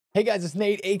Hey guys, it's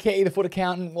Nate, aka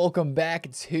TheFutAccountant. Welcome back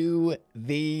to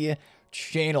the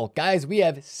channel. Guys, we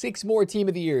have 6 more Team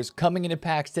of the Years coming into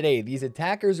packs today. These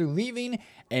attackers are leaving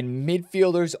and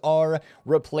midfielders are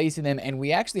replacing them, and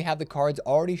we actually have the cards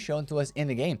already shown to us in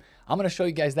the game. I'm going to show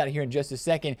you guys that here in just a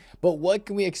second, but what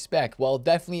can we expect? Well,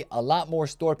 definitely a lot more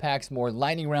store packs, more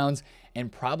lightning rounds,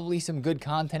 and probably some good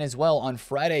content as well. On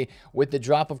Friday, with the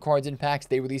drop of cards in packs,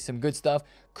 they released some good stuff.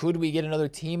 Could we get another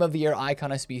Team of the Year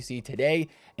Icon SBC today?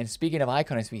 And speaking of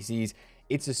Icon SBCs,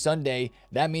 it's a Sunday.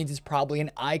 That means it's probably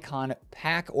an Icon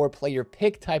pack or player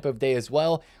pick type of day as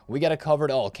well. We got to cover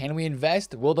it all. Can we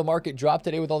invest? Will the market drop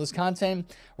today with all this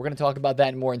content? We're going to talk about that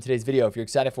and more in today's video. If you're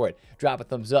excited for it, drop a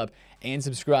thumbs up and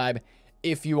subscribe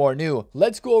if you are new.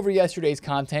 Let's go over yesterday's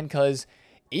content because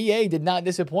EA did not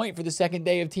disappoint for the second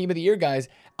day of Team of the Year, guys.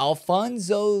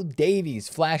 Alphonso Davies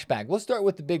flashback. We'll start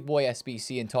with the big boy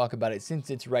SBC and talk about it since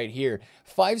it's right here.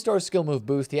 5-star skill move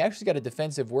boost. He actually got a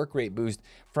defensive work rate boost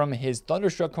from his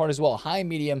Thunderstruck card as well. High,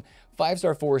 medium,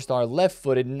 5-star, 4-star,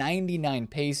 left-footed, 99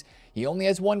 pace. He only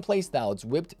has one playstyle. It's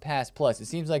whipped pass plus. It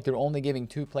seems like they're only giving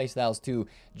 2 playstyles to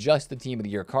just the Team of the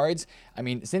Year cards. I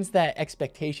mean, since that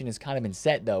expectation has kind of been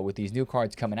set, though, with these new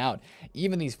cards coming out,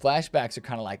 even these flashbacks are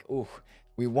kind of like, ooh,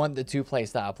 we want the 2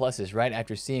 playstyle pluses, right?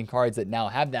 After seeing cards that now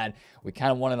have that, we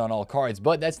kind of want it on all cards,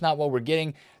 but that's not what we're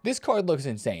getting. This card looks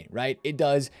insane, right? It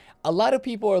does. A lot of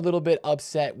people are a little bit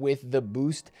upset with the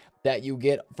boost that you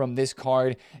get from this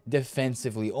card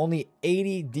defensively. Only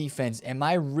 80 defense. Am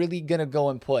I really going to go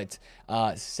and put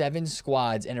 7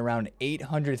 squads and around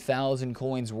 800,000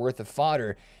 coins worth of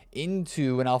fodder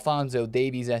into an Alphonso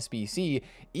Davies SBC,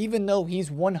 even though he's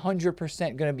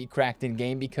 100% going to be cracked in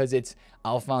game because it's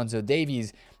Alphonso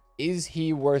Davies? Is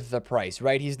he worth the price,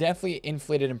 right? He's definitely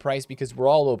inflated in price because we're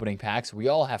all opening packs. We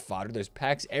all have fodder. There's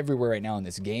packs everywhere right now in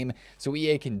this game. So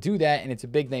EA can do that, and it's a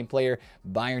big name player,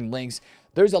 Bayern Links.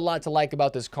 There's a lot to like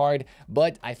about this card,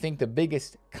 but I think the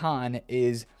biggest con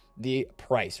is the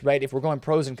price, right? If we're going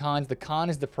pros and cons, the con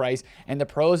is the price, and the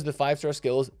pros are the 5-star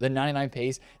skills, the 99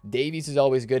 pace. Davies is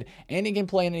always good, and he can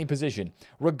play in any position.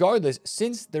 Regardless,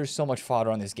 since there's so much fodder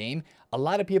on this game, a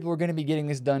lot of people are going to be getting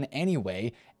this done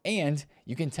anyway, and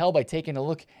you can tell by taking a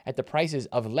look at the prices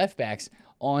of left backs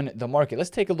on the market. Let's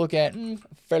take a look at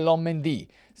Ferland Mendy,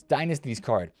 Dynasty's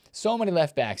card. So many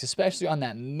left backs, especially on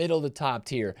that middle to top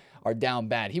tier, are down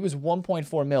bad. He was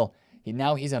 1.4 mil.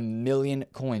 Now he's 1 million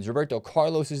coins. Roberto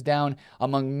Carlos is down,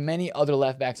 among many other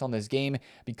left backs on this game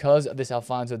because of this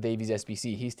Alphonso Davies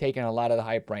SBC. He's taking a lot of the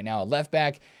hype right now at left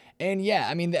back. And yeah,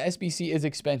 I mean, the SBC is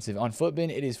expensive. On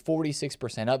Footbin, it is 46%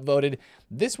 upvoted.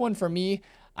 This one for me,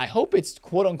 I hope it's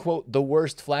quote unquote the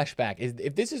worst flashback.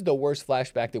 If this is the worst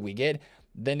flashback that we get,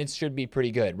 then it should be pretty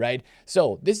good, right?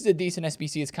 So this is a decent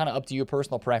SBC. It's kind of up to you,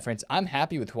 personal preference. I'm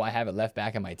happy with who I have at left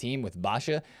back in my team with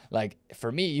Basha. Like,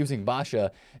 for me, using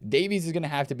Basha, Davies is going to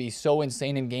have to be so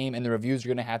insane in game, and the reviews are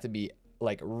going to have to be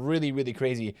like really, really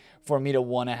crazy for me to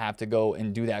want to have to go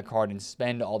and do that card and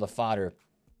spend all the fodder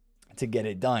to get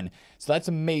it done. So that's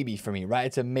a maybe for me, right?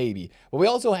 It's a maybe. But we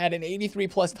also had an 83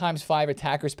 plus times 5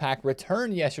 attackers pack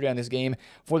return yesterday on this game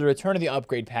for the return of the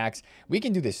upgrade packs. We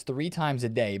can do this 3 times a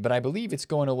day, but I believe it's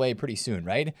going away pretty soon,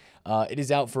 right? It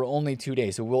is out for only 2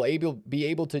 days, so we'll be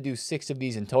able to do 6 of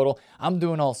these in total. I'm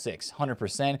doing all 6,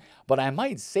 100%, but I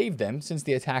might save them since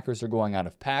the attackers are going out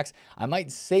of packs. I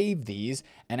might save these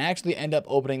and actually end up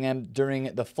opening them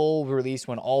during the full release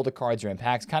when all the cards are in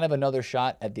packs. Kind of another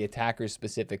shot at the attackers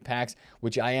specific packs,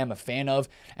 which I am a fan of,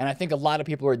 and I think a lot of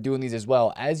people are doing these as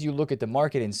well. As you look at the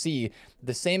market and see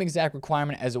the same exact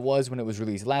requirement as it was when it was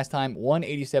released last time,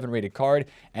 187 rated card,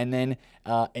 and then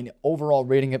an overall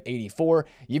rating of 84.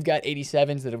 You've got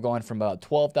 87s that have gone from about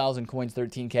 12,000 coins,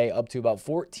 13K, up to about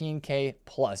 14K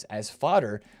plus, as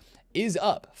fodder is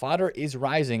up. Fodder is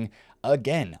rising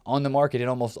again on the market in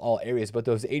almost all areas, but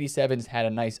those 87s had a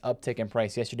nice uptick in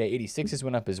price yesterday. 86s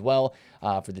went up as well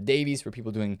for the Davies, for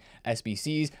people doing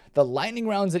SBCs. The lightning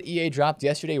rounds that EA dropped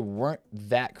yesterday weren't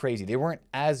that crazy. They weren't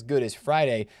as good as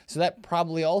Friday, so that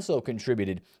probably also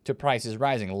contributed to prices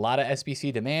rising. A lot of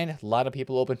SBC demand, a lot of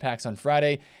people open packs on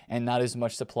Friday, and not as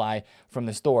much supply from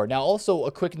the store. Now, also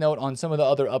a quick note on some of the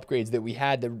other upgrades that we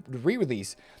had. The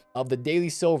re-release of the daily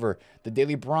silver, the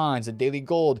daily bronze, the daily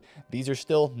gold. These are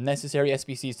still necessary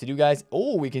SBCs to do, guys.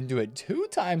 Oh, we can do it 2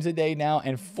 times a day now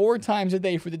and 4 times a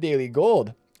day for the daily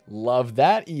gold. Love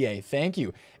that, EA. Thank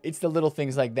you. It's the little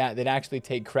things like that that actually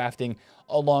take crafting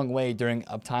a long way during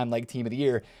a time like Team of the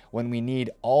Year when we need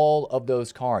all of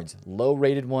those cards, low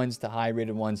rated ones to high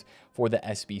rated ones for the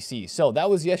SBC. So that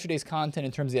was yesterday's content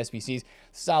in terms of the SBCs.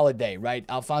 Solid day, right?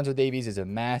 Alphonso Davies is a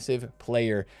massive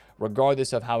player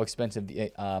regardless of how expensive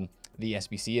the the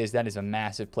SBC is. That is a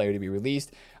massive player to be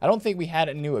released. I don't think we had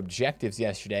any new objectives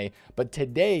yesterday, but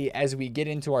today, as we get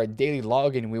into our daily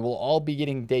login, we will all be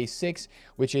getting day 6,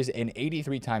 which is an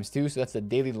 83 times 2. So that's the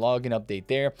daily login update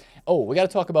there. Oh, we got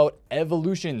to talk about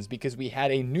evolutions because we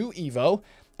had a new Evo,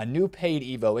 a new paid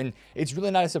Evo, and it's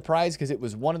really not a surprise because it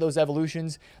was one of those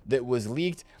evolutions that was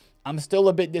leaked. I'm still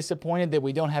a bit disappointed that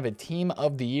we don't have a team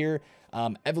of the year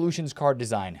evolutions card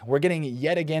design. We're getting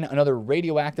yet again another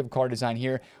radioactive card design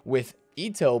here with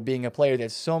Ito being a player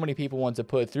that so many people want to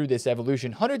put through this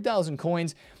evolution. 100,000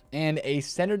 coins and a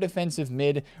center defensive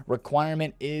mid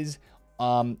requirement is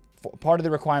part of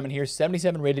the requirement here.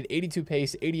 77 rated, 82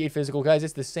 pace, 88 physical. Guys,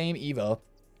 it's the same Evo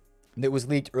that was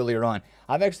leaked earlier on.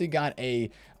 I've actually got a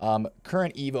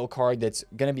current Evo card that's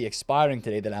going to be expiring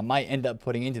today that I might end up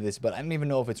putting into this, but I don't even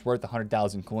know if it's worth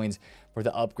 100,000 coins for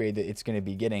the upgrade that it's going to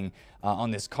be getting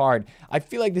on this card. I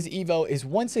feel like this Evo is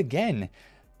once again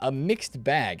a mixed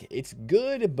bag. It's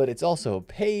good, but it's also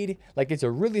paid. Like, it's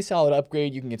a really solid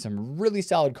upgrade. You can get some really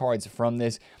solid cards from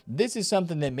this. This is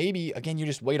something that maybe, again, you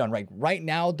just wait on. Right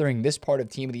now, during this part of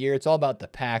Team of the Year, it's all about the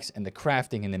packs and the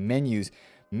crafting and the menus.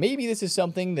 Maybe this is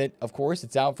something that, of course,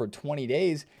 it's out for 20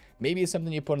 days. Maybe it's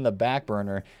something you put on the back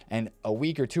burner, and a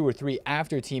week or 2 or 3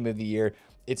 after Team of the Year,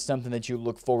 it's something that you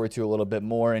look forward to a little bit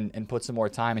more and put some more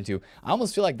time into. I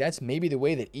almost feel like that's maybe the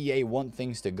way that EA want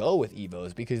things to go with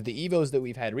Evos, because the Evos that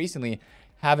we've had recently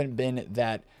haven't been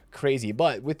that crazy.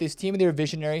 But with this Team of the Year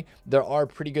Visionary, there are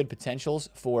pretty good potentials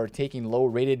for taking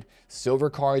low-rated silver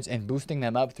cards and boosting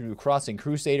them up through Crossing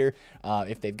Crusader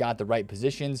if they've got the right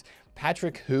positions.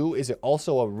 Patrick Hu is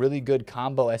also a really good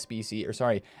combo SBC, or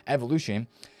sorry, evolution.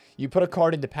 You put a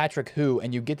card into Patrick Hu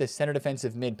and you get the center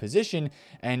defensive mid position,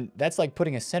 and that's like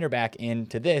putting a center back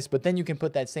into this, but then you can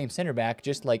put that same center back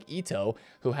just like Ito,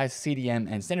 who has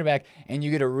CDM and center back, and you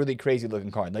get a really crazy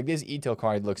looking card. Like, this Ito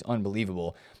card looks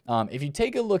unbelievable. If you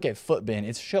take a look at Footbin,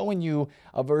 it's showing you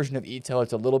a version of Ito.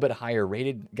 It's a little bit higher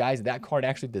rated. Guys, that card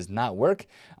actually does not work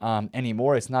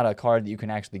anymore. It's not a card that you can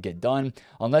actually get done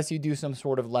unless you do some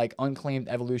sort of like unclaimed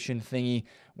evolution thingy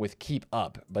with Keep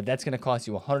Up, but that's going to cost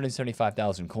you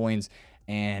 175,000 coins,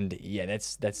 and yeah,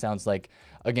 that sounds like,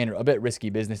 again, a bit risky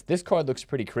business. This card looks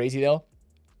pretty crazy though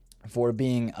for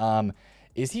being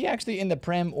is he actually in the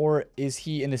Prem or is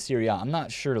he in the Serie A? I'm not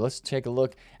sure. Let's take a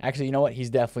look. Actually, you know what? He's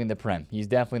definitely in the Prem. He's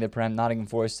definitely in the Prem. Nottingham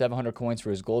Forest, 700 coins for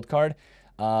his gold card.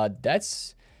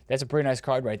 That's a pretty nice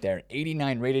card right there.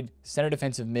 89 rated, center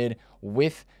defensive mid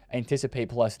with Anticipate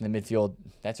Plus in the midfield.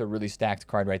 That's a really stacked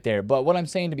card right there. But what I'm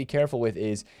saying to be careful with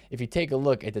is, if you take a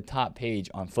look at the top page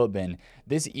on Footbin,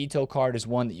 this Ito card is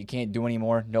one that you can't do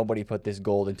anymore. Nobody put this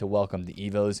gold into Welcome to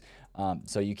Evos,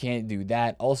 so you can't do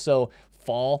that. Also,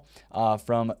 Fall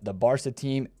from the Barca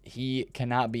team, he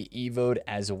cannot be evoed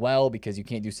as well because you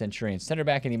can't do Centurion center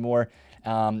back anymore.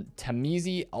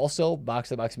 Tamizi, also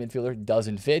box-to-box midfielder,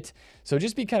 doesn't fit. So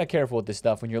just be kind of careful with this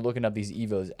stuff when you're looking up these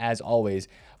Evos, as always.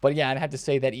 But yeah, I'd have to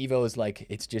say that Evo is like,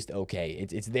 it's just okay.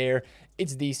 It's there,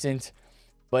 it's decent,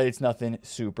 but it's nothing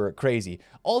super crazy.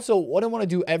 Also, what I want to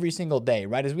do every single day,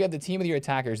 right, is we have the Team of the Year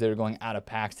attackers that are going out of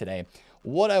packs today.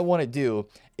 What I want to do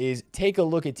is take a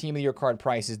look at Team of the Year card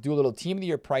prices, do a little Team of the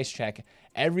Year price check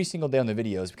every single day on the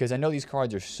videos, because I know these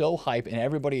cards are so hype and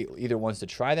everybody either wants to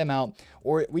try them out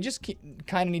or we just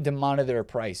kind of need to monitor their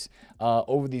price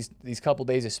over these couple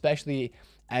days, especially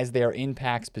as they are in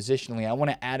packs positionally. I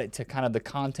want to add it to kind of the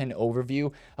content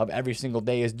overview of every single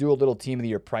day, is do a little Team of the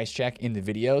Year price check in the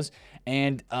videos.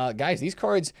 And guys, these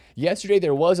cards, yesterday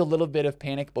there was a little bit of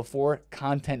panic before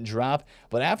content drop,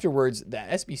 but afterwards the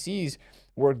SBCs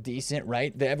were decent,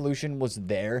 right? The evolution was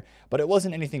there, but it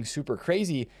wasn't anything super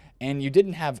crazy, and you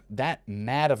didn't have that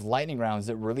mad of lightning rounds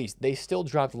that were released. They still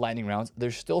dropped lightning rounds.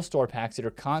 There's still store packs that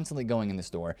are constantly going in the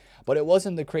store, but it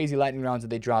wasn't the crazy lightning rounds that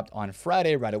they dropped on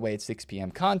Friday right away at 6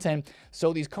 p.m. content.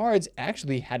 So these cards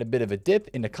actually had a bit of a dip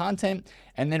into content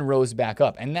and then rose back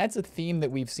up, and that's a theme that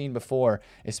we've seen before,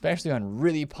 especially on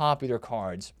really popular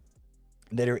cards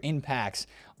that are in packs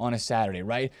on a Saturday,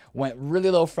 right? Went really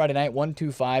low Friday night,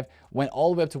 125, went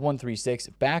all the way up to 136,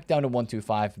 back down to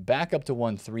 125, back up to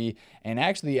 13, and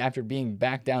actually after being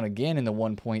back down again in the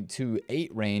 1.28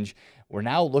 range, we're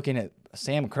now looking at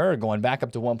Sam Kerr going back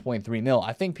up to 1.3 mil.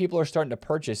 I think people are starting to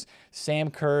purchase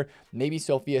Sam Kerr, maybe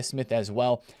Sophia Smith as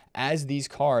well, as these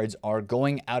cards are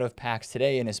going out of packs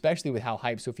today, and especially with how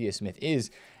hyped Sophia Smith is.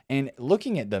 And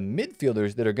looking at the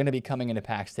midfielders that are going to be coming into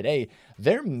packs today,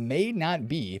 there may not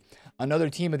be another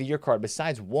Team of the Year card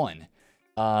besides one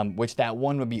which that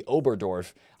one would be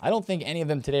Oberdorf. I don't think any of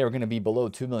them today are going to be below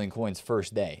 2 million coins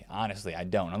first day. Honestly, I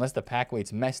don't. Unless the pack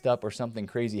weight's messed up or something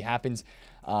crazy happens.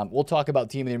 We'll talk about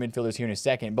team of the year midfielders here in a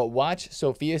second. But watch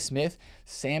Sophia Smith,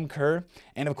 Sam Kerr,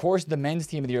 and of course the men's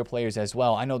team of the year players as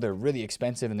well. I know they're really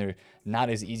expensive and they're not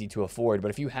as easy to afford.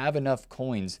 But if you have enough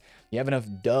coins, you have enough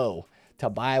dough to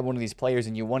buy one of these players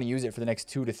and you want to use it for the next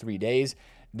 2 to 3 days,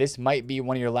 this might be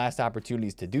one of your last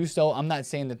opportunities to do so. I'm not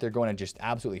saying that they're going to just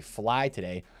absolutely fly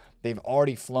today. They've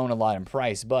already flown a lot in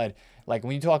price. But like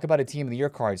when you talk about a team of the year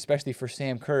card, especially for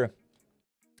Sam Kerr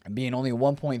being only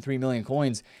 1.3 million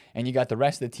coins, and you got the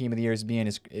rest of the team of the years being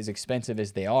as expensive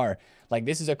as they are, like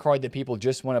this is a card that people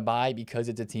just want to buy because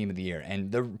it's a team of the year.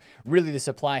 And really the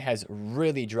supply has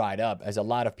really dried up as a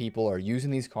lot of people are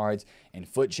using these cards in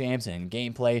foot champs and in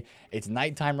gameplay. It's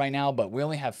nighttime right now, but we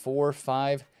only have 4,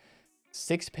 5,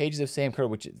 6 pages of Sam Kerr,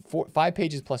 which 5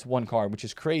 pages plus 1 card, which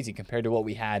is crazy compared to what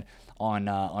we had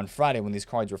on Friday when these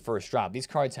cards were first dropped. These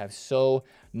cards have so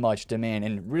much demand,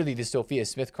 and really the Sophia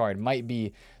Smith card might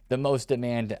be the most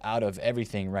demand out of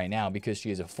everything right now because she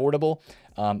is affordable,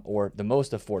 or the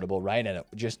most affordable, right, at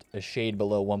just a shade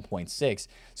below 1.6.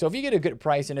 So if you get a good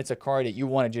price and it's a card that you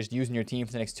want to just use in your team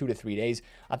for the next 2 to 3 days,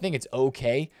 I think it's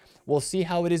okay. We'll see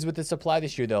how it is with the supply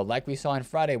this year, though. Like we saw on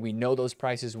Friday, we know those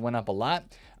prices went up a lot.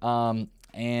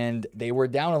 And they were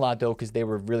down a lot, though, because they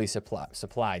were really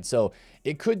supplied. So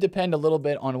it could depend a little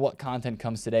bit on what content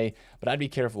comes today, but I'd be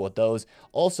careful with those.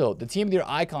 Also, the team of the year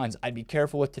icons, I'd be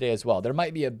careful with today as well. There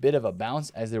might be a bit of a bounce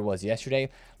as there was yesterday.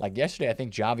 Like yesterday, I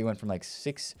think Javi went from like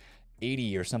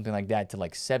 680 or something like that to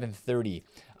like 730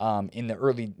 in the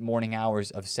early morning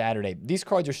hours of Saturday. These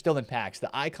cards are still in packs. The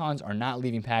icons are not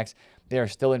leaving packs. They are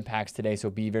still in packs today, so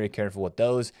be very careful with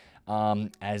those.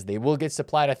 As they will get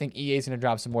supplied. I think EA is going to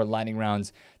drop some more lightning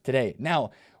rounds today.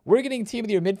 Now, we're getting team of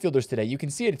the year midfielders today. You can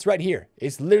see it. It's right here.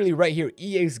 It's literally right here.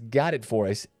 EA's got it for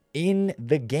us in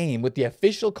the game with the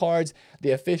official cards,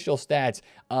 the official stats.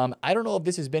 I don't know if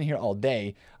this has been here all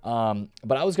day,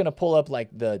 but I was going to pull up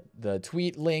like the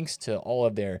tweet links to all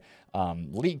of their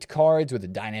leaked cards with the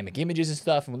dynamic images and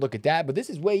stuff, and we'll look at that. But this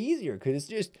is way easier because it's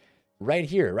just right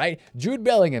here, right? Jude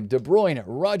Bellingham, De Bruyne,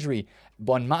 Rodri,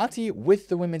 Bonmati with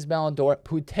the Women's Ballon d'Or,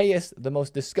 Putellas, the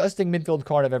most disgusting midfield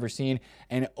card I've ever seen,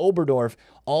 and Oberdorf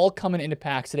all coming into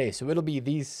packs today. So it'll be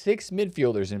these 6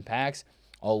 midfielders in packs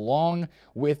along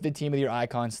with the team of the year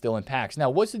icons still in packs.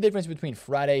 Now, what's the difference between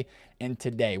Friday and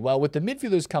today? Well, with the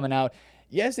midfielders coming out,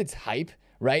 yes, it's hype,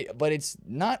 right? But it's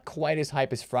not quite as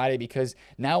hype as Friday because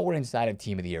now we're inside of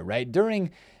team of the year, right?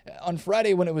 On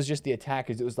Friday when it was just the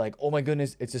attackers, it was like, oh my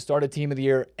goodness, it's the start of team of the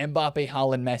year, Mbappe,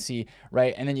 Haaland, Messi,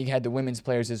 right? And then you had the women's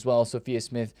players as well, Sophia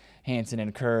Smith, Hansen,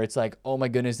 and Kerr. It's like, oh my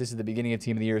goodness, this is the beginning of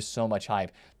team of the year, so much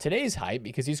hype. Today's hype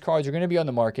because these cards are going to be on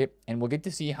the market and we'll get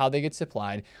to see how they get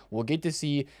supplied. We'll get to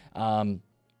see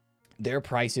their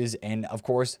prices, and of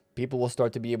course people will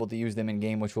start to be able to use them in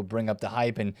game, which will bring up the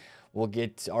hype and we'll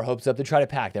get our hopes up to try to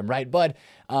pack them, right? But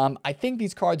I think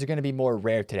these cards are going to be more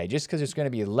rare today just because there's going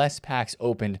to be less packs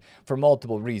opened for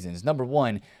multiple reasons. Number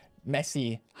one,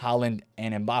 Messi, Haaland,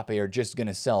 and Mbappe are just going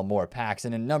to sell more packs.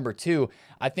 And then number two,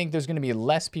 I think there's going to be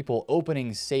less people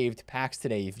opening saved packs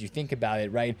today. If you think about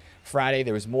it, right? Friday,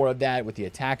 there was more of that with the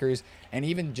attackers. And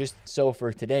even just so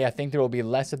for today, I think there will be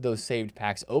less of those saved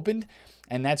packs opened.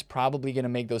 And that's probably going to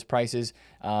make those prices,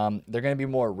 they're going to be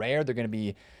more rare. They're going to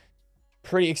be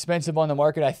pretty expensive on the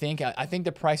market, I think. I think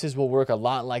the prices will work a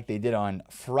lot like they did on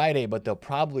Friday, but they'll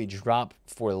probably drop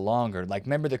for longer. Like,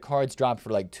 remember the cards dropped for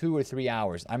like 2 or 3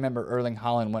 hours. I remember Erling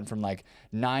Haaland went from like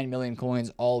 9 million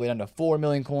coins all the way down to 4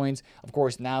 million coins. Of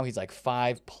course, now he's like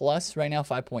 5 plus right now,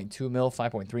 5.2 mil,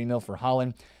 5.3 mil for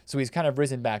Haaland. So he's kind of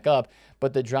risen back up.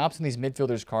 But the drops in these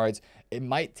midfielders cards, it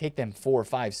might take them 4,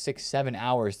 5, 6, 7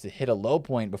 hours to hit a low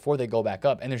point before they go back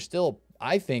up. And they're still,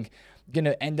 I think, going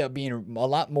to end up being a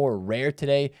lot more rare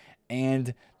today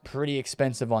and pretty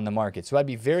expensive on the market. So I'd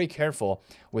be very careful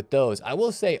with those. I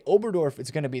will say Oberdorf is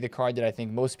going to be the card that I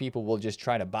think most people will just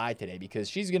try to buy today because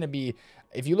she's going to be,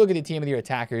 if you look at the team of the year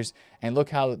attackers and look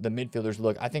how the midfielders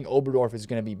look, I think Oberdorf is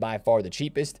going to be by far the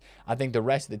cheapest. I think the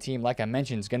rest of the team, like I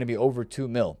mentioned, is going to be over 2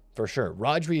 mil for sure.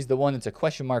 Rodri is the one that's a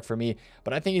question mark for me,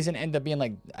 but I think he's going to end up being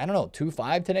like, I don't know,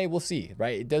 2.5 today. We'll see,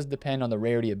 right? It does depend on the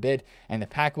rarity a bit and the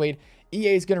pack weight.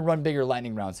 EA is going to run bigger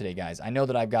lightning rounds today, guys. I know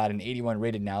that I've got an 81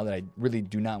 rated now that I really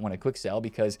do not want to quick sell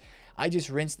because I just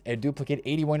rinsed a duplicate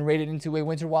 81 rated into a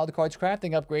Winter Wildcards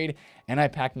crafting upgrade, and I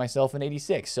packed myself an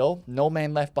 86. So No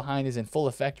Man Left Behind is in full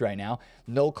effect right now.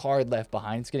 No card left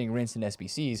behind. It's getting rinsed in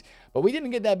SBCs. But we didn't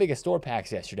get that big of store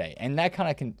packs yesterday, and that kind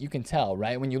of you can tell,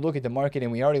 right? When you look at the market,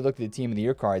 and we already looked at the team of the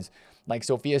year cards, like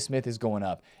Sophia Smith is going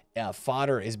up.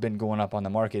 fodder has been going up on the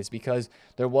market is because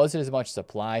there wasn't as much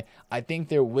supply. I think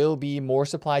there will be more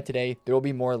supply today. There will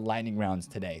be more lightning rounds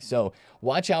today. So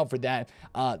watch out for that.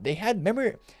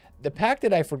 Remember the pack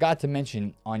that I forgot to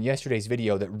mention on yesterday's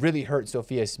video that really hurt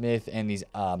Sophia Smith and these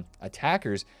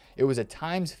attackers. It was a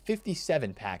times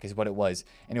 57 pack is what it was,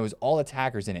 and it was all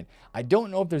attackers in it. I don't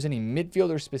know if there's any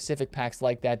midfielder specific packs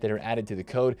like that that are added to the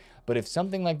code, but if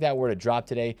something like that were to drop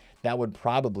today, that would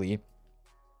probably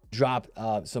drop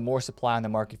some more supply on the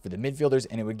market for the midfielders,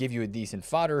 and it would give you a decent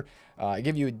fodder,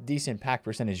 give you a decent pack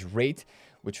percentage rate,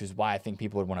 which is why I think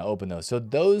people would want to open those. So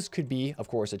those could be, of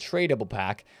course, a tradable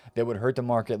pack that would hurt the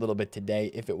market a little bit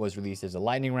today if it was released as a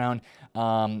lightning round.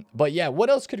 But yeah, what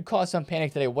else could cause some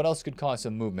panic today? What else could cause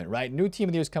some movement, right? New team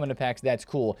of the year is coming to packs. That's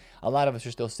cool. A lot of us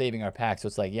are still saving our packs. So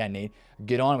it's like, yeah, Nate,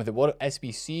 get on with it. What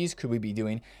SBCs could we be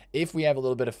doing if we have a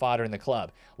little bit of fodder in the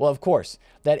club? Well, of course,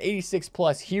 that 86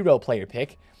 plus hero player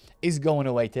pick is going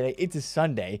away today. It's a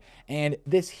Sunday, and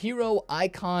this hero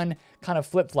icon kind of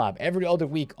flip-flop every other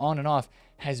week on and off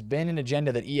has been an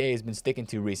agenda that EA has been sticking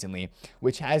to recently,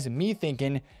 which has me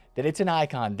thinking that it's an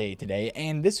icon day today,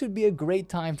 and this would be a great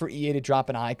time for EA to drop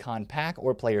an icon pack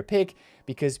or player pick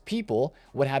because people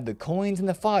would have the coins and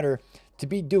the fodder to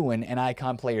be doing an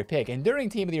icon player pick. And during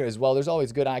Team of the Year as well, there's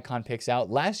always good icon picks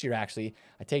out. Last year, actually,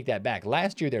 I take that back.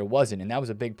 Last year there wasn't, and that was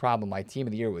a big problem. My Team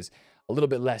of the Year was a little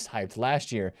bit less hyped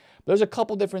last year. But there's a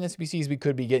couple different SBCs we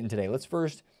could be getting today. Let's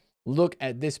first look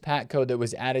at this pack code that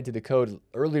was added to the code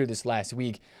earlier this last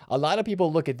week. A lot of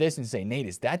people look at this and say, Nate,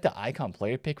 is that the icon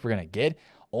player pick we're going to get?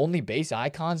 Only base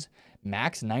icons,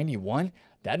 max 91?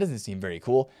 That doesn't seem very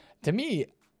cool. To me,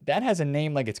 that has a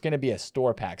name like it's going to be a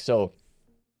store pack. So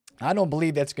I don't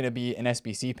believe that's going to be an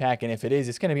SBC pack, and if it is,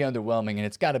 it's going to be underwhelming, and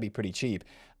it's got to be pretty cheap.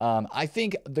 I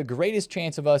think the greatest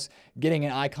chance of us getting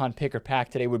an icon pick or pack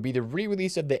today would be the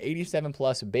re-release of the 87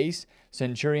 plus base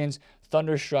Centurions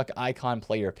Thunderstruck icon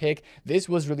player pick. This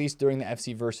was released during the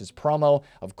FC Versus promo.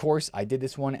 Of course, I did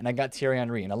this one, and I got Thierry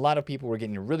Henry, and a lot of people were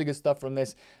getting really good stuff from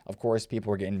this. Of course,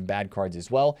 people were getting bad cards as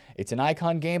well. It's an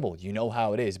icon gamble. You know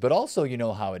how it is, but also you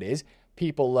know how it is.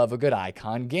 People love a good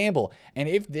icon gamble. And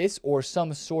if this or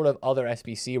some sort of other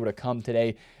SBC were to come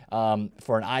today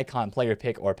for an icon player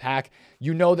pick or pack,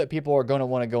 you know that people are going to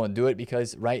want to go and do it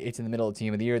because, right, it's in the middle of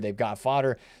Team of the Year. They've got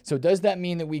fodder. So does that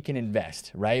mean that we can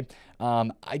invest, right?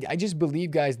 I just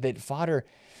believe, guys, that fodder,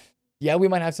 yeah, we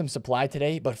might have some supply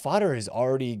today, but fodder is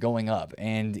already going up.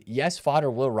 And yes, fodder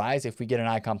will rise if we get an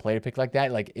icon player pick like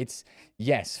that.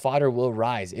 Yes, fodder will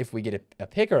rise if we get a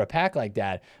pick or a pack like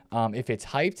that. If it's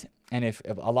hyped and if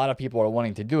a lot of people are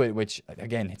wanting to do it, which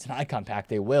again, it's an icon pack,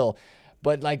 they will.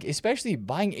 But like, especially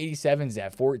buying 87s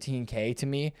at 14K to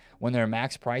me when their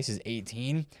max price is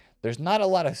 18, there's not a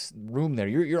lot of room there.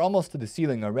 You're almost to the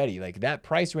ceiling already. Like that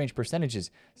price range percentage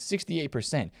is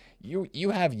 68%. You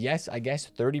have, yes, I guess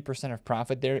 30% of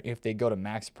profit there if they go to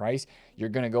max price. You're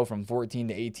going to go from 14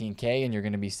 to 18K and you're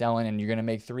going to be selling and you're going to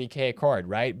make 3K a card,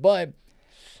 right? But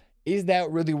is that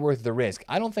really worth the risk?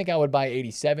 I don't think I would buy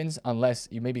 87s unless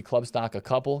you maybe club stock a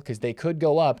couple because they could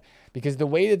go up, because the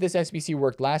way that this SBC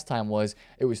worked last time was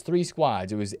it was 3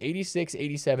 squads. It was 86,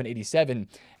 87, 87,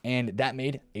 and that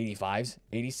made 85s,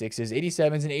 86s,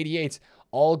 87s, and 88s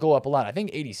all go up a lot. I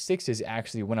think 86s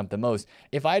actually went up the most.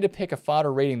 If I had to pick a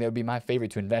fodder rating that would be my favorite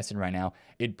to invest in right now,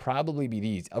 it'd probably be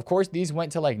these. Of course, these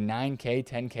went to like 9K,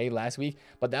 10K last week,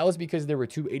 but that was because there were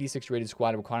 2 86 rated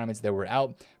squad requirements that were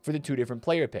out for the 2 different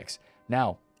player picks.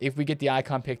 Now, if we get the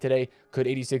icon pick today, could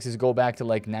 86s go back to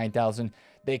like 9,000?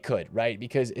 They could, right?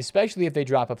 Because especially if they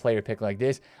drop a player pick like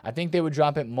this, I think they would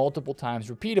drop it multiple times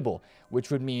repeatable, which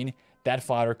would mean that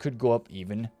fodder could go up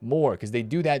even more because they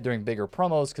do that during bigger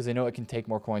promos because they know it can take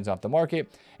more coins off the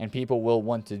market and people will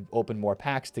want to open more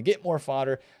packs to get more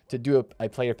fodder to do a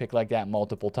player pick like that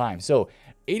multiple times. So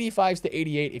 85s to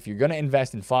 88 if you're going to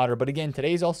invest in fodder. But again,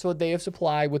 today's also a day of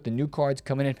supply with the new cards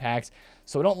coming in packs.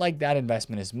 So I don't like that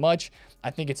investment as much. I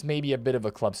think it's maybe a bit of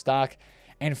a club stock.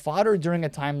 And fodder during a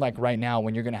time like right now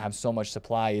when you're going to have so much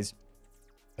supply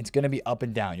it's going to be up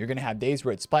and down. You're going to have days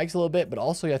where it spikes a little bit, but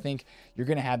also I think you're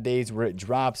going to have days where it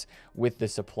drops with the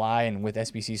supply and with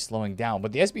SBCs slowing down.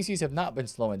 But the SBCs have not been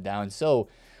slowing down. So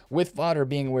with fodder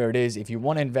being where it is, if you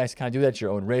want to invest, kind of do that at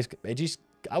your own risk.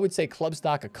 I would say club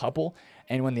stock a couple.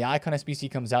 And when the icon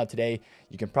SBC comes out today,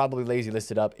 you can probably lazy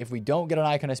list it up. If we don't get an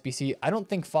icon SBC, I don't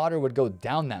think fodder would go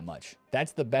down that much.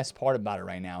 That's the best part about it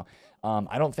right now.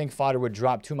 I don't think fodder would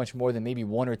drop too much more than maybe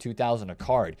 1,000 or 2,000 a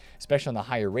card, especially on the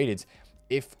higher rateds,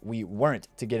 if we weren't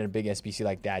to get a big SBC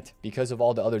like that because of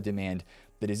all the other demand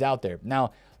that is out there.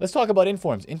 Now, let's talk about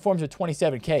informs. Informs are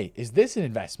 27K. Is this an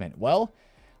investment? Well,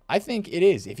 I think it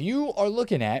is. If you are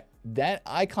looking at that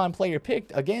icon player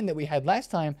picked, again, that we had last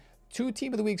time, 2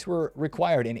 team of the weeks were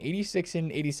required, an 86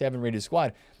 and 87 rated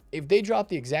squad. If they drop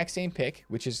the exact same pick,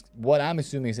 which is what I'm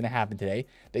assuming is going to happen today,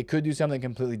 they could do something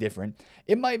completely different.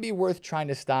 It might be worth trying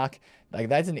to stock. Like,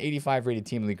 that's an 85 rated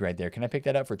team league right there. Can I pick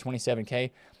that up for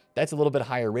 27K? That's a little bit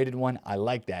higher rated one. I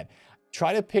like that.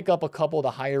 Try to pick up a couple of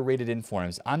the higher rated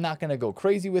informs. I'm not going to go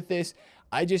crazy with this.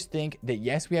 I just think that,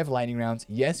 yes, we have lightning rounds.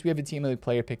 Yes, we have a team league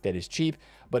player pick that is cheap.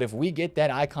 But if we get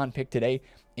that icon pick today,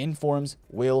 informs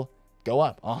will go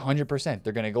up 100%.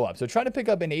 They're going to go up. So try to pick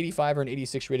up an 85 or an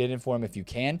 86 rated inform if you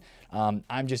can.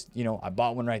 I'm just, I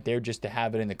bought one right there just to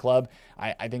have it in the club.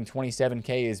 I think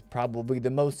 27K is probably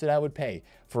the most that I would pay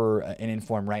for an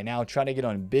inform right now. Try to get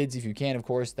on bids if you can, of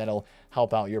course. That'll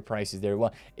help out your prices there.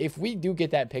 Well, if we do get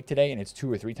that pick today and it's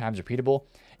 2 or 3 times repeatable,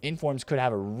 informs could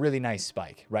have a really nice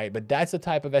spike, right? But that's the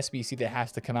type of SBC that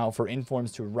has to come out for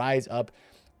informs to rise up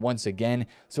once again.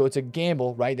 So it's a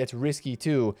gamble, right? That's risky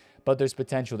too, but there's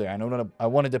potential there. I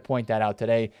wanted to point that out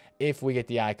today. If we get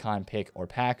the icon pick or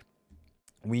pack,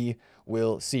 we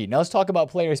will see. Now let's talk about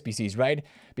player SBCs, right?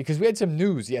 Because we had some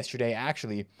news yesterday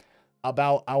actually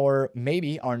about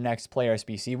maybe our next player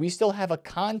SBC. We still have a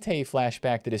Conte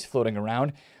flashback that is floating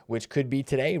around, which could be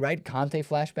today, right? Conte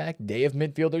flashback, day of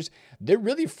midfielders. They're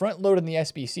really front loading the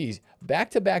SBCs.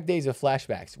 Back-to-back days of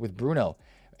flashbacks with Bruno,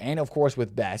 and of course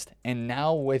with Best, and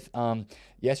now with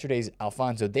yesterday's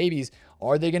Alphonso Davies.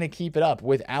 Are they going to keep it up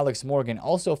with Alex Morgan?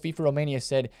 Also, FIFA Romania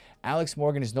said Alex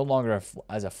Morgan is no longer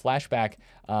as a flashback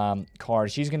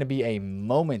card. She's going to be a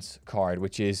moments card,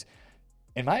 which is,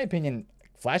 in my opinion,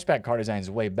 flashback card design is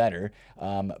way better,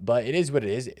 but it is what it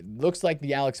is. It looks like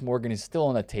the Alex Morgan is still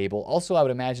on the table. Also, I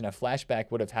would imagine a flashback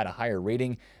would have had a higher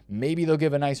rating. Maybe they'll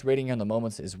give a nice rating on the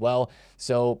moments as well.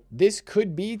 So this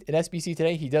could be an SBC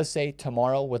today. He does say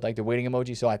tomorrow with like the waiting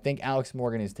emoji. So I think Alex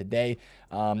Morgan is today.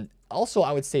 Also,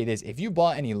 I would say this. If you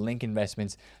bought any link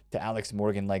investments to Alex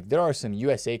Morgan, like there are some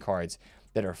USA cards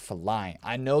that are flying.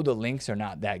 I know the links are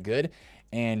not that good,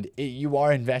 and you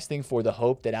are investing for the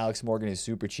hope that Alex Morgan is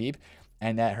super cheap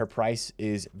and that her price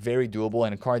is very doable.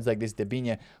 And cards like this,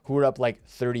 Dabinia, who are up like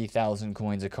 30,000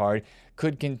 coins a card,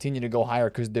 could continue to go higher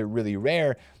because they're really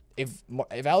rare. If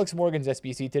Alex Morgan's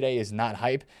SBC today is not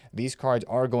hype, these cards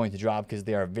are going to drop because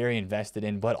they are very invested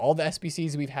in. But all the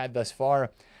SBCs we've had thus far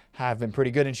have been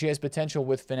pretty good, and she has potential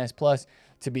with Finesse Plus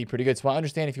to be pretty good. So I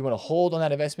understand if you want to hold on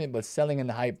that investment, but selling in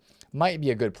the hype might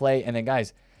be a good play. And then,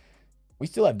 guys, we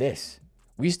still have this.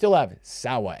 We still have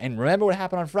Sawa. And remember what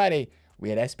happened on Friday? We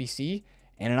had SBC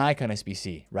and an icon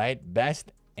SBC, right?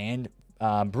 Best and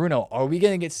Bruno. Are we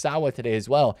going to get Sawa today as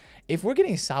well? If we're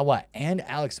getting Sawa and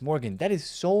Alex Morgan, that is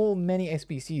so many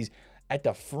SBCs at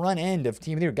the front end of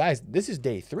Team of the Year. Guys, this is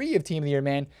day 3 of Team of the Year,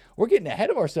 man. We're getting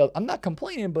ahead of ourselves. I'm not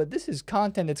complaining, but this is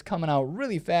content that's coming out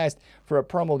really fast for a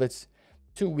promo that's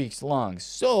 2 weeks long.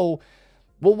 So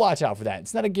we'll watch out for that.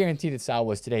 It's not a guarantee that Sawa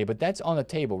was today, but that's on the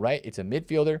table, right? It's a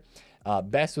midfielder.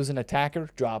 Best was an attacker,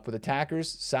 drop with attackers.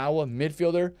 Sawa,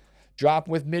 midfielder, drop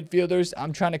with midfielders.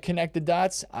 I'm trying to connect the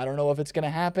dots. I don't know if it's going to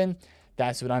happen.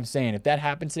 That's what I'm saying. If that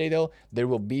happens today, though, there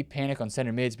will be panic on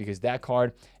center mids because that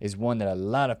card is one that a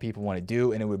lot of people want to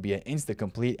do, and it would be an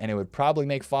insta-complete, and it would probably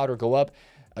make fodder go up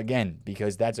again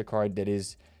because that's a card that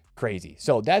is crazy.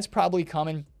 So that's probably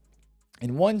coming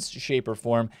in one shape or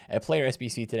form at player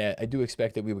SBC today. I do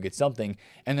expect that we will get something.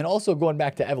 And then also going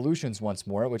back to evolutions once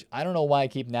more, which I don't know why I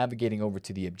keep navigating over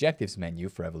to the objectives menu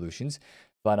for evolutions,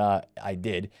 but I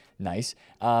did. Nice.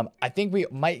 I think we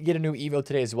might get a new Evo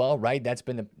today as well, right? That's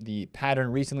been the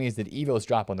pattern recently, is that Evos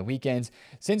drop on the weekends.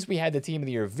 Since we had the Team of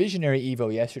the Year Visionary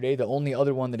Evo yesterday, the only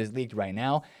other one that is leaked right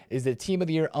now is the Team of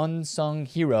the Year Unsung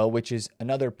Hero, which is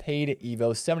another paid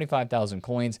Evo, 75,000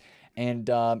 coins. And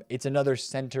it's another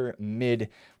center mid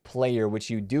player, which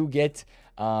you do get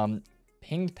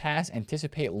pinged pass,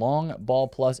 anticipate long ball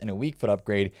plus, and a weak foot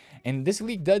upgrade. And this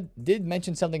league did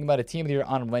mention something about a Team of the Year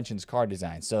honorable mentions card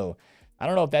design. So I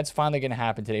don't know if that's finally going to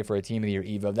happen today for a Team of the Year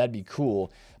Evo. That'd be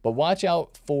cool. But watch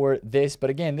out for this. But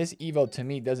again, this Evo to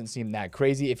me doesn't seem that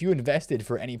crazy. If you invested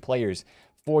for any players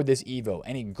for this Evo,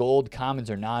 any gold,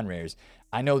 commons, or non-rares,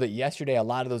 I know that yesterday a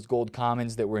lot of those gold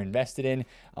commons that were invested in,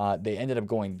 they ended up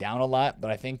going down a lot.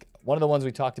 But I think one of the ones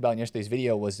we talked about in yesterday's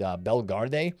video was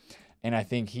Belgarde. And I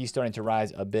think he's starting to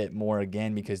rise a bit more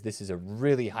again because this is a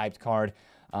really hyped card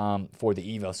for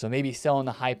the Evo. So maybe selling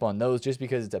the hype on those just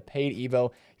because it's a paid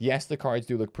Evo. Yes, the cards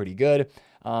do look pretty good.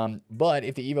 But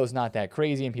if the Evo's not that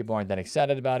crazy and people aren't that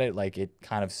excited about it, like it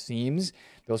kind of seems,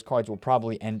 those cards will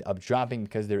probably end up dropping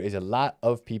because there is a lot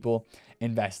of people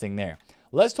investing there.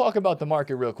 Let's talk about the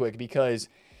market real quick because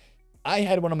I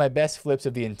had one of my best flips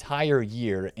of the entire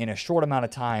year in a short amount of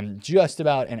time, just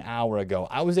about an hour ago.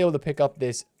 I was able to pick up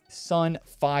this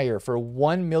Sunfire for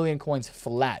 1 million coins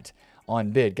flat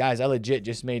on bid. Guys, I legit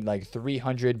just made like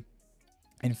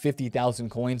 350,000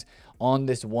 coins on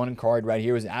this one card right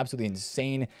here. It was an absolutely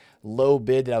insane low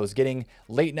bid that I was getting.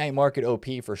 Late night market OP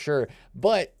for sure,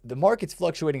 but the market's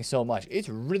fluctuating so much. It's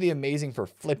really amazing for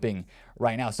flipping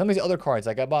right now. Some of these other cards,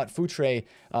 like I bought Futre,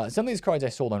 some of these cards I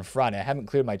sold on Friday. I haven't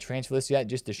cleared my transfer list yet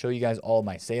just to show you guys all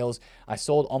my sales. I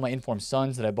sold all my Informed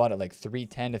Suns that I bought at like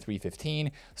 310 to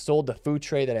 315, sold the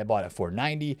Futre that I bought at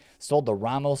 490, sold the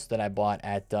Ramos that I bought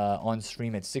at on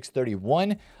stream at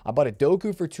 631. I bought a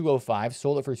Doku for 205,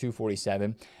 sold it for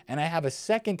 247, and I have a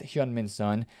second Hyunmin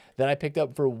Sun that I picked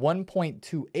up for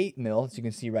 1.28 mil, as you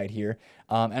can see right here,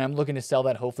 and I'm looking to sell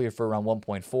that hopefully for around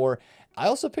 1.4. I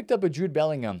also picked up a Jude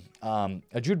Bellingham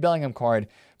card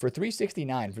for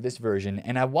 369 for this version,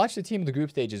 and I watched the team of the group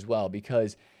stage as well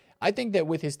because I think that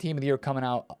with his team of the year coming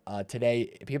out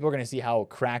today, people are going to see how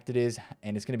cracked it is,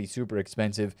 and it's going to be super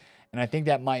expensive, and I think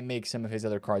that might make some of his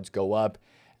other cards go up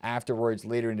afterwards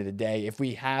later into the day. If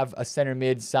we have a center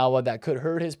mid Sawa, that could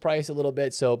hurt his price a little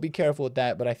bit, so be careful with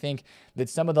that. But I think that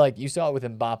some of the, like you saw it with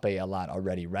Mbappe a lot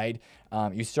already, right?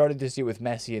 You started to see it with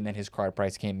Messi, and then his card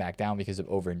price came back down because of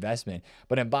overinvestment.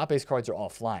 But Mbappe's cards are all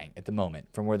flying at the moment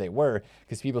from where they were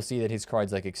because people see that his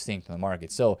card's like extinct in the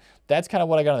market. So that's kind of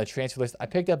what I got on the transfer list. I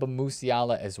picked up a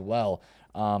Musiala as well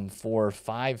for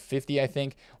 550, I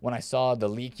think. When I saw the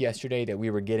leak yesterday that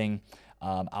we were getting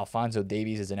Alphonso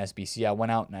Davies as an SBC, I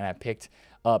went out and I picked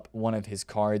up one of his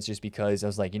cards just because I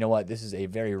was like, you know what, this is a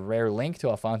very rare link to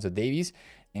Alphonso Davies,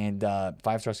 and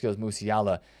 5-star skills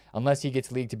Musiala. Unless he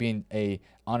gets leagued to be a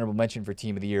honorable mention for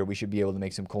team of the year, we should be able to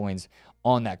make some coins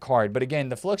on that card. But again,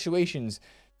 the fluctuations,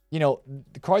 you know,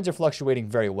 the cards are fluctuating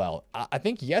very well. I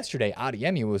think yesterday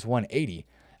Adeyemi was 180.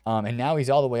 And now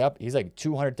he's all the way up. He's like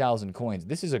 200,000 coins.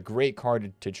 This is a great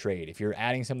card to trade. If you're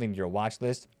adding something to your watch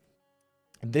list,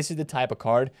 this is the type of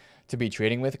card to be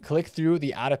trading with. Click through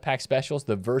the out-of-pack specials,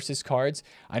 the versus cards.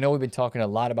 I know we've been talking a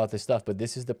lot about this stuff, but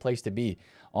this is the place to be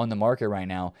on the market right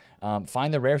now.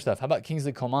 Find the rare stuff. How about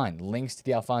Kingsley Coman? Links to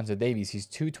the Alphonso Davies. He's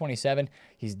 227.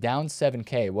 He's down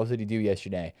 7K. What did he do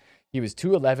yesterday? He was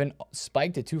 211,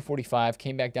 spiked to 245,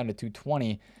 came back down to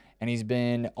 220, and he's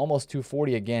been almost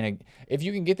 240 again. If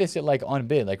you can get this at like on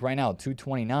bid, like right now,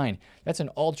 229, that's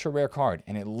an ultra rare card,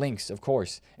 and it links, of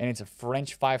course, and it's a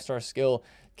French 5-star skill,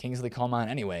 Kingsley Coman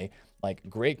anyway. Like,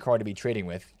 great card to be trading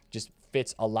with. Just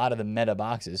fits a lot of the meta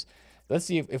boxes. Let's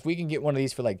see if we can get one of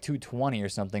these for like 220 or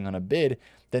something on a bid,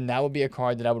 then that would be a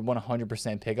card that I would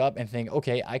 100% pick up and think,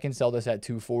 okay, I can sell this at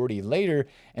 240 later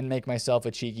and make myself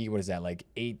a cheeky, what is that, like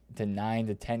 8 to 9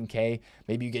 to 10K.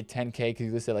 Maybe you get 10K because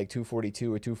you list at like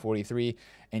 242 or 243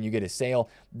 and you get a sale.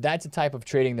 That's the type of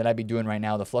trading that I'd be doing right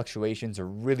now. The fluctuations are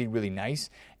really, really nice.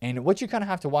 And what you kind of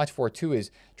have to watch for too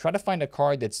is try to find a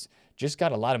card that's just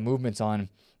got a lot of movements on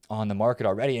the market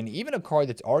already, and even a card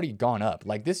that's already gone up.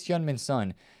 Like this Hyunmin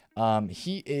Sun,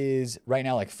 he is right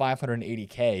now like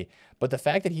 580K, but the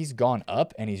fact that he's gone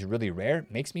up and he's really rare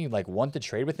makes me like want to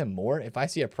trade with him more. If I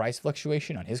see a price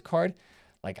fluctuation on his card,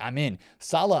 like I'm in.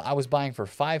 Salah, I was buying for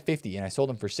 550 and I sold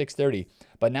him for 630,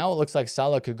 but now it looks like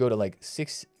Salah could go to like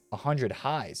 600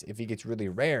 highs if he gets really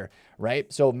rare,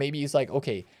 right? So maybe he's like,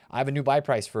 okay, I have a new buy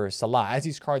price for Salah. As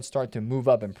these cards start to move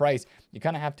up in price, you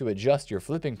kind of have to adjust your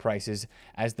flipping prices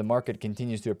as the market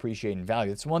continues to appreciate in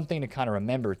value. That's one thing to kind of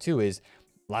remember too, is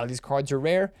a lot of these cards are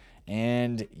rare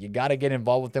and you got to get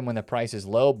involved with them when the price is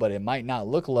low, but it might not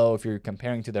look low if you're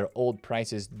comparing to their old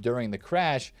prices during the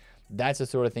crash. That's the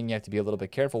sort of thing you have to be a little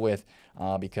bit careful with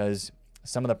because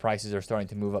some of the prices are starting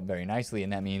to move up very nicely,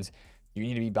 and that means you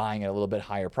need to be buying at a little bit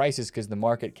higher prices because the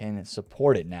market can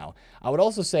support it now. I would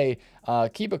also say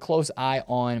keep a close eye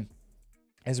on,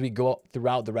 as we go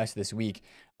throughout the rest of this week,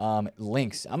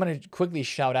 links. I'm going to quickly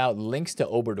shout out links to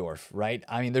Oberdorf, right?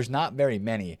 I mean, there's not very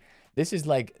many. This is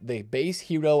like the base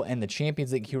hero and the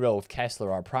Champions League hero of Kessler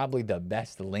are probably the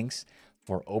best links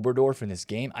for Oberdorf in this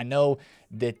game. I know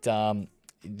that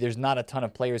there's not a ton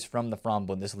of players from the Frauen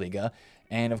Bundesliga.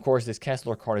 And of course, this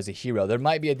Kessler card is a hero. There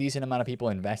might be a decent amount of people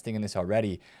investing in this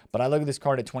already, but I look at this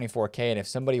card at 24K, and if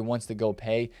somebody wants to go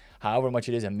pay however much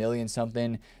it is, $1 million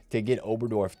something, to get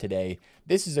Oberdorf today,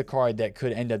 this is a card that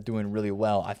could end up doing really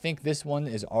well. I think this one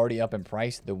is already up in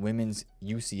price, the women's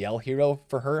UCL hero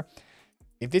for her.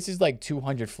 If this is like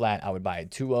 200 flat, I would buy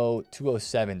it.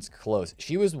 207's close.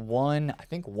 She was I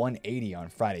think 180 on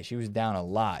Friday. She was down a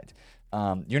lot.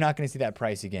 You're not going to see that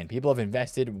price again. People have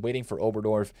invested waiting for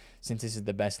Oberdorf since this is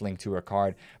the best link to her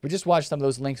card. We just watched some of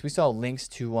those links. We saw links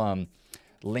to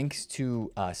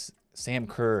Sam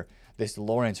Kerr, this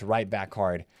Lawrence right back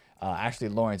card. Actually,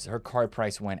 Lawrence, her card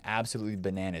price went absolutely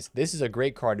bananas. This is a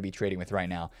great card to be trading with right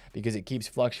now because it keeps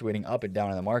fluctuating up and down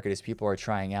in the market as people are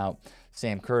trying out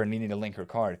Sam Kerr and needing to link her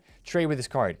card. Trade with this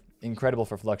card. Incredible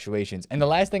for fluctuations. And the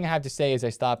last thing I have to say as I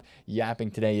stop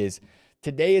yapping today is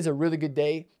a really good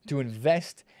day to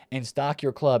invest and stock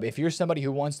your club. If you're somebody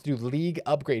who wants to do league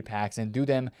upgrade packs and do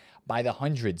them by the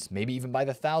hundreds, maybe even by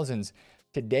the thousands,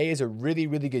 today is a really,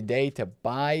 really good day to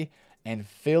buy and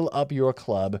fill up your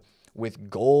club with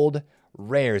gold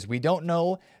rares. We don't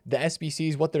know the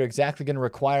SBCs, what they're exactly going to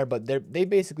require, but they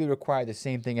basically require the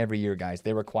same thing every year, guys.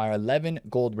 They require 11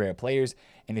 gold rare players.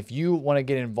 And if you want to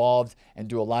get involved and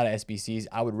do a lot of SBCs,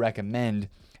 I would recommend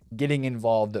getting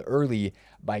involved early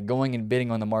by going and bidding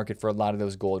on the market for a lot of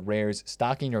those gold rares,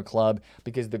 stocking your club,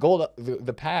 because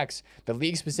the packs, the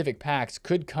league specific packs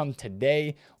could come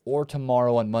today or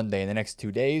tomorrow on Monday in the next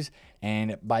 2 days.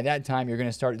 And by that time, you're going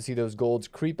to start to see those golds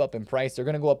creep up in price. They're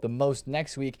going to go up the most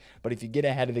next week. But if you get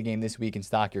ahead of the game this week and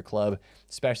stock your club,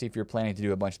 especially if you're planning to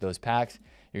do a bunch of those packs,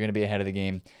 you're going to be ahead of the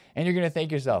game. And you're going to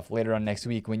thank yourself later on next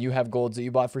week when you have golds that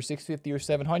you bought for $650 or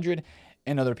 $700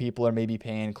 and other people are maybe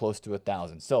paying close to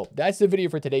 $1,000. So that's the video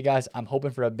for today, guys. I'm hoping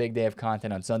for a big day of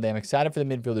content on Sunday. I'm excited for the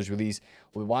midfielders release.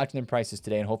 We'll be watching them prices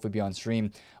today and hopefully be on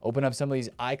stream. Open up some of these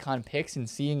icon picks and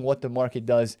seeing what the market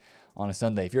does on a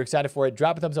Sunday. If you're excited for it,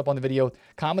 drop a thumbs up on the video.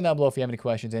 Comment down below if you have any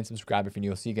questions and subscribe if you're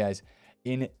new. I'll see you guys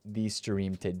in the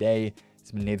stream today.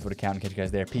 It's been TheFutAccountant. Catch you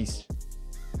guys there. Peace.